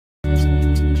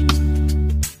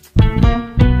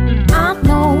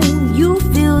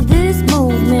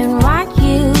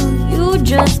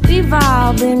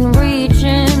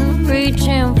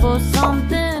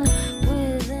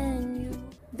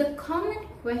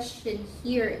question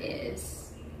here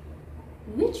is,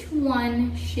 which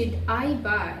one should I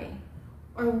buy,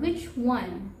 or which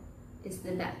one is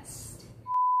the best?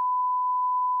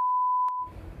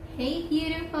 Hey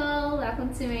beautiful,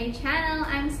 welcome to my channel.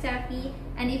 I'm Steffy,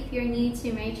 and if you're new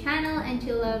to my channel and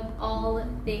you love all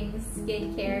things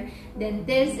skincare, then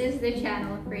this is the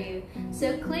channel for you.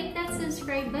 So click that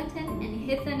subscribe button and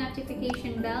hit the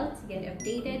notification bell to get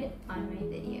updated on my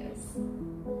videos.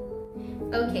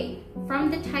 Okay, from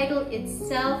the title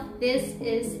itself, this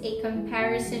is a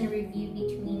comparison review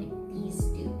between these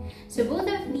two. So both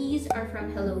of these are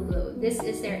from Hello Glow. This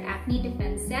is their Acne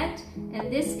Defense Set, and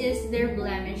this is their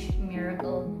Blemish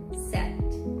Miracle Set.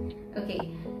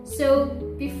 Okay, so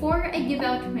before I give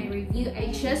out my review,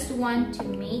 I just want to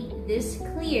make this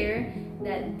clear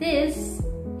that this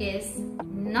is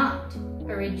not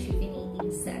a rejuvenating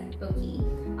set, okay?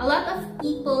 A lot of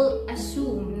people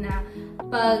assume na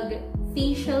pag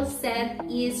facial set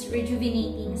is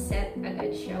rejuvenating set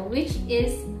agad siya, which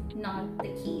is not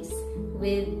the case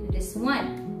with this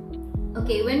one.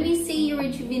 Okay, when we say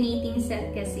rejuvenating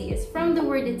set kasi is from the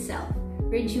word itself,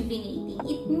 rejuvenating.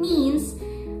 It means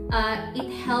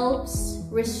it helps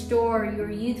restore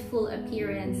your youthful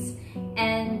appearance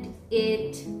and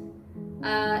it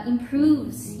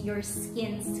improves your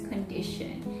skin's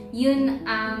condition. Yun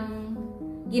ang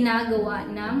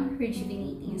ginagawa ng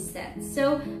rejuvenating set.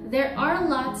 So there are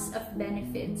lots of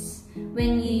benefits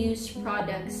when you use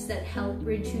products that help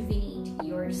rejuvenate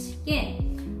your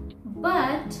skin.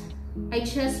 But I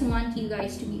just want you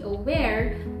guys to be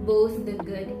aware both the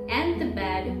good and the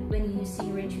bad when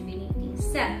using rejuvenating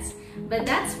sets. But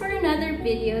that's for another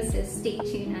video, so stay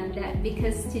tuned on that,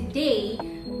 because today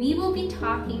we will be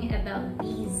talking about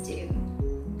these two.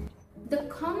 The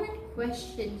common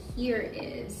question here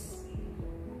is,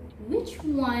 which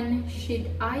one should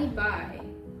I buy,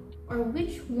 or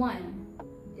which one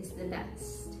is the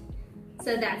best?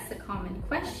 So that's the common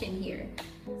question here.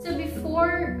 So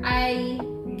before I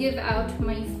give out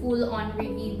my full-on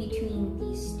review between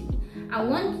these two, I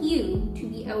want you to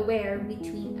be aware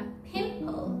between a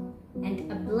pimple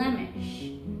and a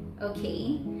blemish,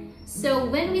 okay? So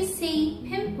when we say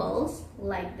pimples,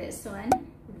 like this one,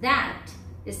 that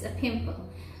is a pimple.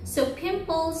 So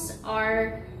pimples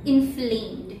are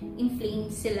inflamed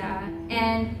sila,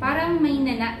 and parang may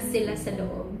nana sila sa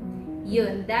loob.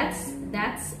 Yun, that's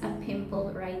a pimple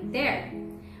right there.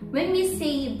 When we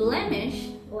say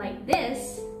blemish, like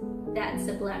this, that's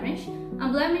a blemish. Ang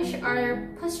blemish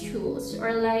are pustules,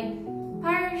 or like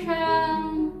parang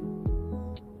siyang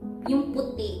yung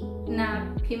puti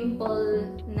na pimple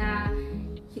na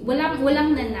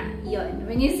walang nana. Yun.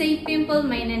 When you say pimple,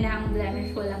 may nana ang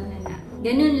blemish, walang nana.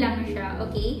 Ganun lang siya,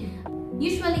 okay?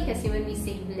 Usually kasi when we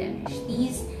say blemish,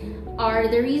 these are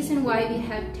the reason why we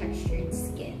have textured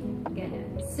skin.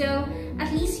 Ganun. So,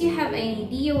 at least you have an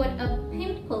idea what a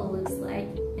pimple looks like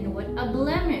and what a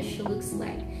blemish looks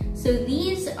like. So,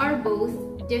 these are both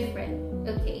different,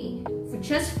 okay?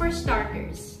 Just for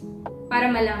starters, para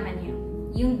malaman nyo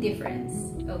yung difference,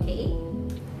 okay?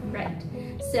 Right.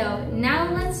 So,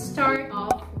 now let's start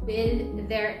off with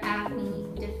their Acne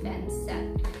Defense Set.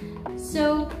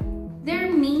 So,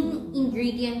 their main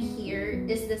ingredient here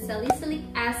is the salicylic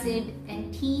acid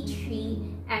and tea tree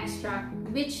extract,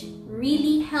 which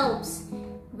really helps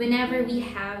whenever we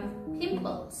have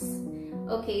pimples.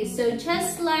 Okay, so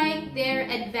just like their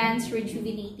advanced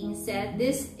rejuvenating set,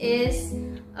 this is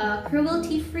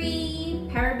cruelty-free,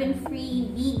 paraben-free,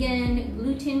 vegan,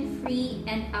 gluten-free,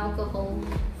 and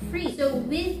alcohol-free. So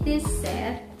with this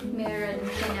set, meron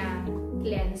ka na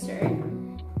cleanser,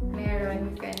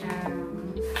 meron ka na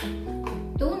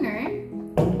toner,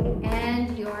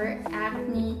 and your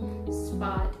acne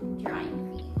spot drying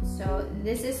cream. So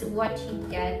this is what you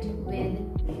get with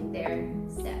their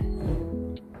set.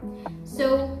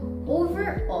 So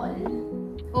overall,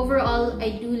 I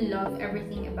do love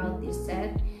everything about this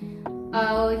set.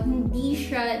 Hindi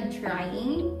siya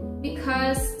drying,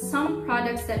 because some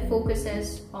products that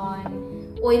focuses on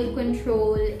oil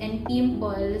control and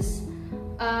pimples,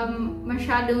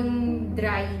 masyadong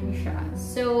drying siya.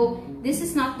 So this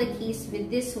is not the case with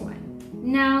this one.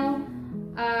 Now,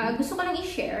 gusto ko lang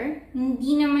i-share,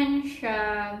 hindi naman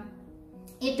siya,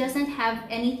 it doesn't have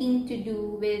anything to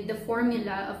do with the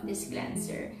formula of this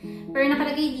cleanser. Pero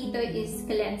nakalagay dito is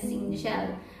cleansing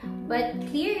gel. But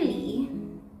clearly,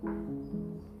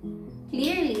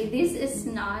 this is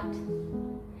not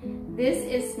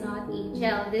a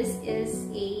gel. This is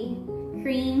a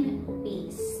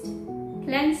cream-based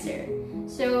cleanser.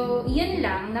 So, yun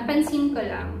lang, napansin ko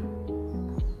lang.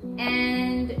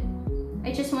 And I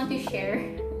just want to share,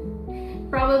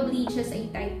 probably just a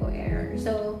typo error.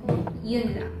 So,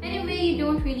 yun lang. Anyway, you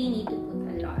don't really need to put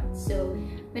a lot. So,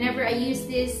 whenever I use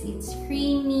this, it's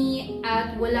creamy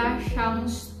at wala siyang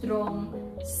strong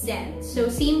scent. So,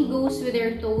 same goes with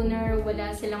their toner.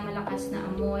 Wala silang malakas na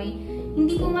amoy.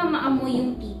 Hindi ko nga maamoy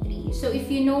yung tea tree. So, if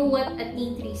you know what a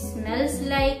tea tree smells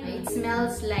like, it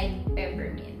smells like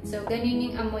peppermint. So,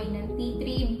 ganyan yung amoy ng tea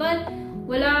tree. But,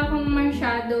 wala akong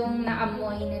masyadong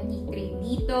naamoy na tea tree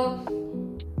dito.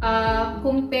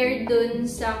 Compared dun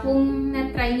sa kung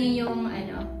na-try niyo yung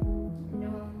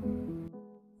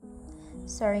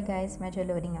Sorry guys, medyo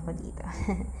loading ako dito.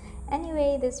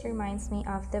 Anyway, this reminds me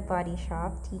of the Body Shop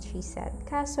tea tree set.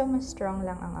 Kaso mas strong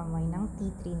lang ang amoy ng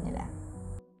tea tree nila.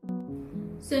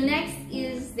 So next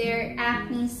is their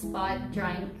Acne Spot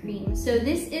Drying Cream. So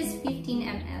this is 15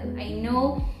 ml. I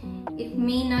know it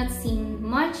may not seem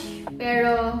much,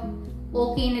 pero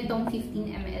okay na tong 15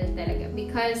 ml talaga.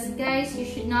 Because guys, you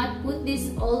should not put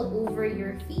this all over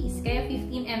your face. Kaya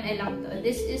 15 ml lang to.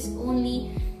 This is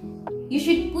only, you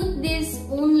should put this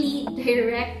only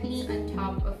directly on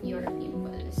top of your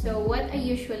pimple. So what I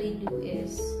usually do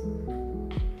is,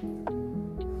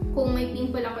 kung may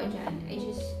pimple ako dyan, I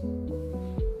just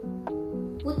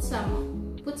put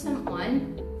some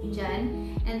on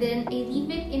dyan, and then I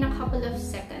leave it in a couple of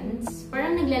seconds.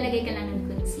 Parang naglalagay ka lang ng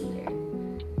concealer.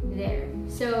 There.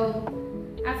 So,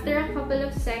 after a couple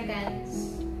of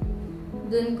seconds,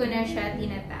 dun ko na siya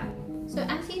tinatap. So,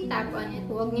 as you tap on it,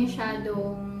 huwag niyo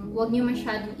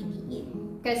masyadong idiin.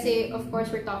 Kasi, of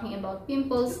course, we're talking about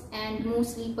pimples, and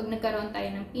mostly, pag nagkaroon tayo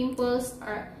ng pimples,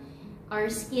 our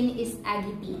skin is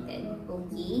agitated.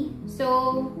 Okay?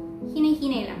 So,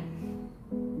 hinay-hinay lang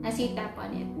as you tap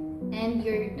on it, and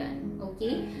you're done.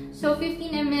 Okay? So,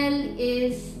 15 ml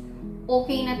is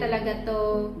okay na talaga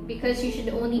to because you should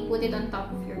only put it on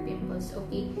top of your pimples.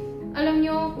 Okay? Alam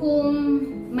nyo, kung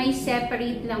may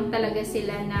separate lang talaga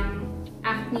sila ng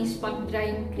Acne Spot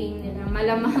Drying Cream nila,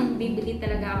 malamang bibili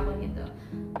talaga ako nito.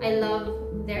 I love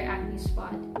their Acne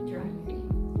Spot Drying Cream.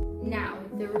 Now,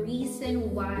 the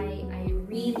reason why I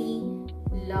really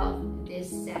love this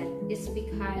set is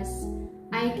because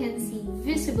I can see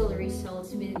visible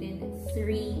results within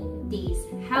 3 days.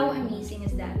 How amazing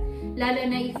is that? Lalo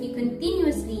na if you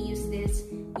continuously use this,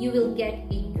 you will get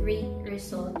a great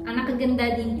result. Ang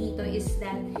nakaganda din dito is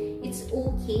that it's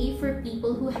okay for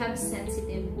people who have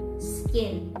sensitive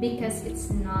skin because it's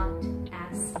not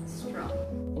as strong.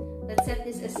 Let's set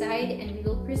this aside and we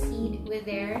will proceed with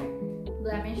their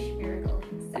Blemish Miracle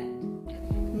set.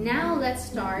 Now let's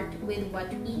start with what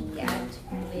we get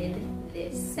with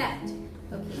this set.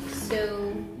 Okay,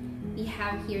 so we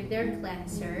have here their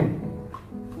cleanser,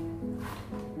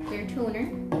 their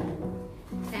toner,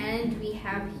 and we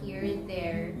have here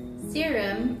their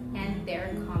serum and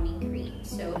their calming cream.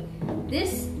 So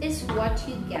this is what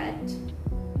you get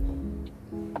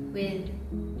with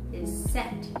this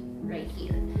set right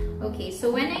here. Okay,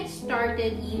 so when I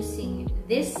started using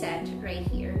this set right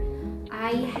here,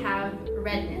 I have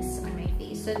redness on my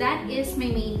face. So that is my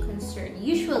main concern.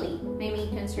 Usually, my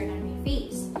main concern on my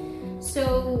face.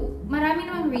 So, marami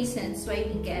namang reasons why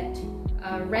we get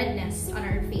redness on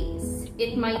our face.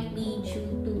 It might be due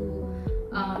to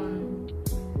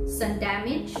sun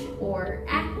damage or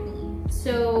acne.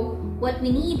 So, what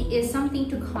we need is something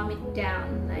to calm it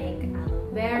down, like aloe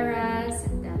vera,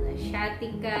 Centella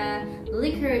sciatica,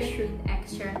 licorice root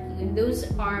extract. Those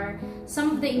are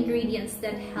some of the ingredients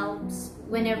that helps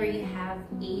whenever you have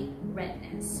a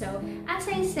redness. So, as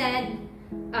I said,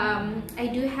 I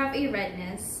do have a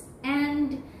redness,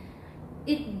 and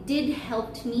it did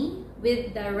help me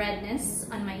with the redness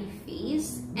on my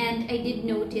face, and I did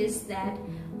notice that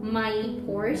my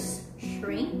pores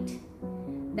shrinked.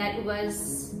 That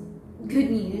was good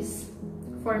news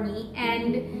for me.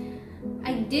 And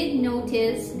I did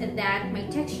notice that my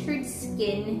textured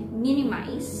skin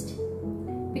minimized,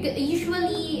 because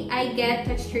usually I get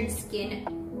textured skin,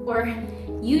 or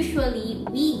usually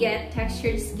we get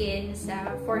textured skin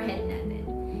sa forehead natin.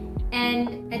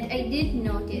 And I did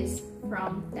notice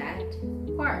from that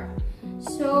part.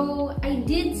 So I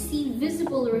did see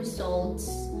visible results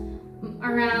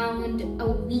around a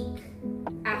week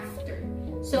after.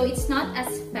 So it's not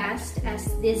as fast as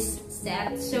this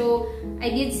set. So I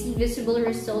did see visible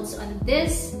results on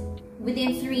this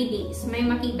within 3 days. May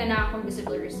makita na akong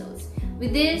visible results.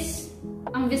 With this,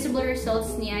 ang visible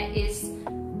results niya is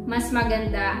mas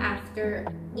maganda after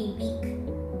a week.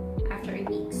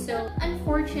 So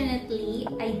unfortunately,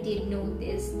 I did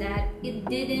notice that it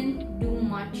didn't do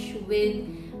much with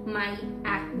my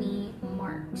acne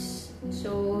marks.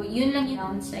 So yun lang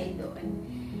yung downside doon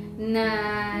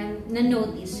na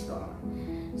notice ko.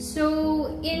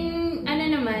 So in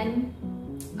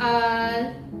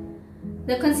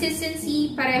The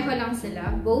consistency, pareho lang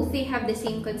sila. Both, they have the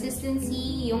same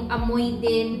consistency. Yung amoy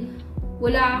din,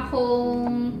 wala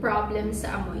akong problem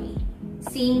sa amoy.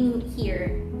 Same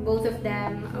here. Both of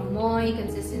them, amoy,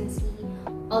 consistency,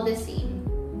 all the same.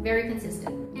 Very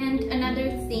consistent. And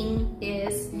another thing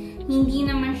is, hindi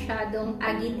na masyadong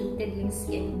agitated yung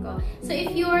skin ko. So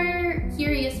if you're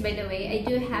curious, by the way, I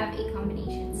do have a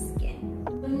combination skin.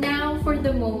 Now, for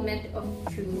the moment of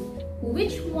truth,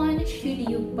 which one should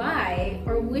you buy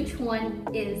or which one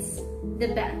is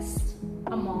the best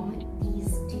among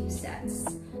these two sets?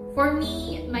 For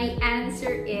me, my answer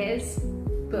is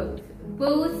both.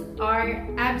 Both are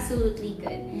absolutely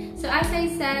good. So as I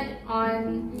said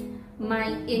on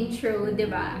my intro,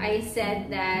 diba, I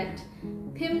said that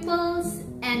pimples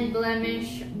and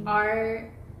blemish are,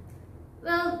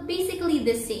 well, basically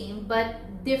the same but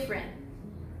different.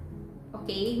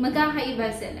 Okay?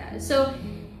 Magkakaiba sila. So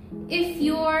if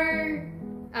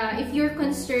your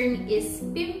concern is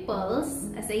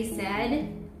pimples, as I said,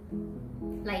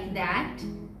 like that,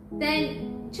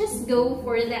 then just go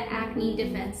for the Acne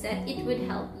Defense Set. It would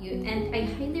help you, and I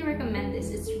highly recommend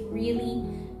this. It's really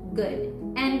good.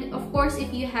 And of course,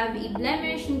 if you have a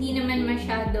blemish, hindi naman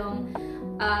masyadong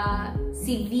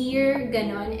severe,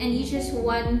 ganon, and you just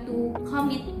want to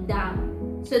calm it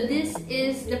down, so this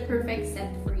is the perfect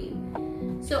set for you.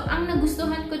 So, ang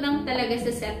nagustuhan ko lang talaga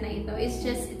sa set na ito is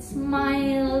just, it's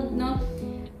mild, no?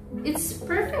 It's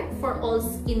perfect for all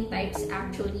skin types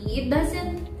actually. It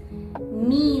doesn't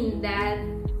mean that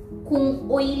kung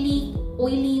oily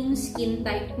yung skin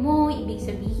type mo, ibig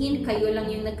sabihin kayo lang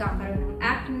yung nagkakaroon ng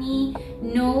acne.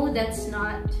 No, that's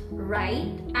not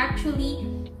right. Actually,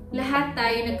 lahat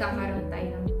tayo nagkakaroon tayo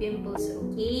ng pimples,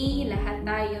 okay? Lahat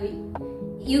tayo,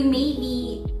 you may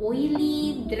be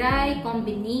oily, dry,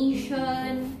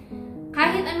 combination,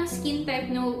 kahit anong skin type,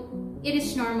 no, it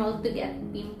is normal to get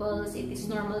pimples, it is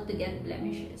normal to get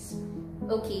blemishes.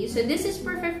 Okay, so this is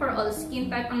perfect for all skin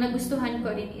type. Ang nagustuhan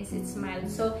ko rin is it's mild.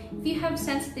 So, if you have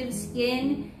sensitive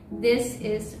skin, this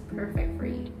is perfect for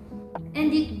you.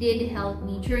 And it did help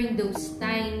me during those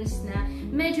times na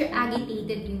medyo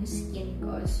agitated yung skin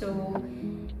ko. So,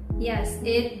 yes,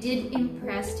 it did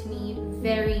impress me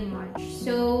very much.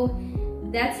 So,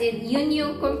 that's it. Yun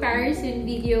yung comparison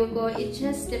video ko. It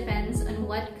just depends on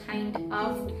what kind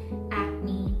of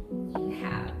acne you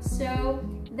have. So,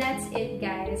 that's it,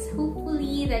 guys.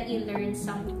 Hopefully that you learned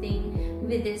something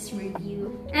with this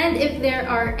review. And if there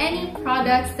are any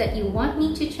products that you want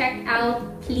me to check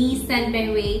out, please send my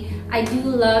way. I do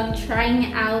love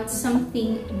trying out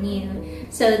something new.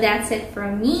 So that's it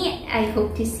from me. I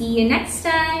hope to see you next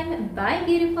time. Bye,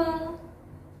 beautiful!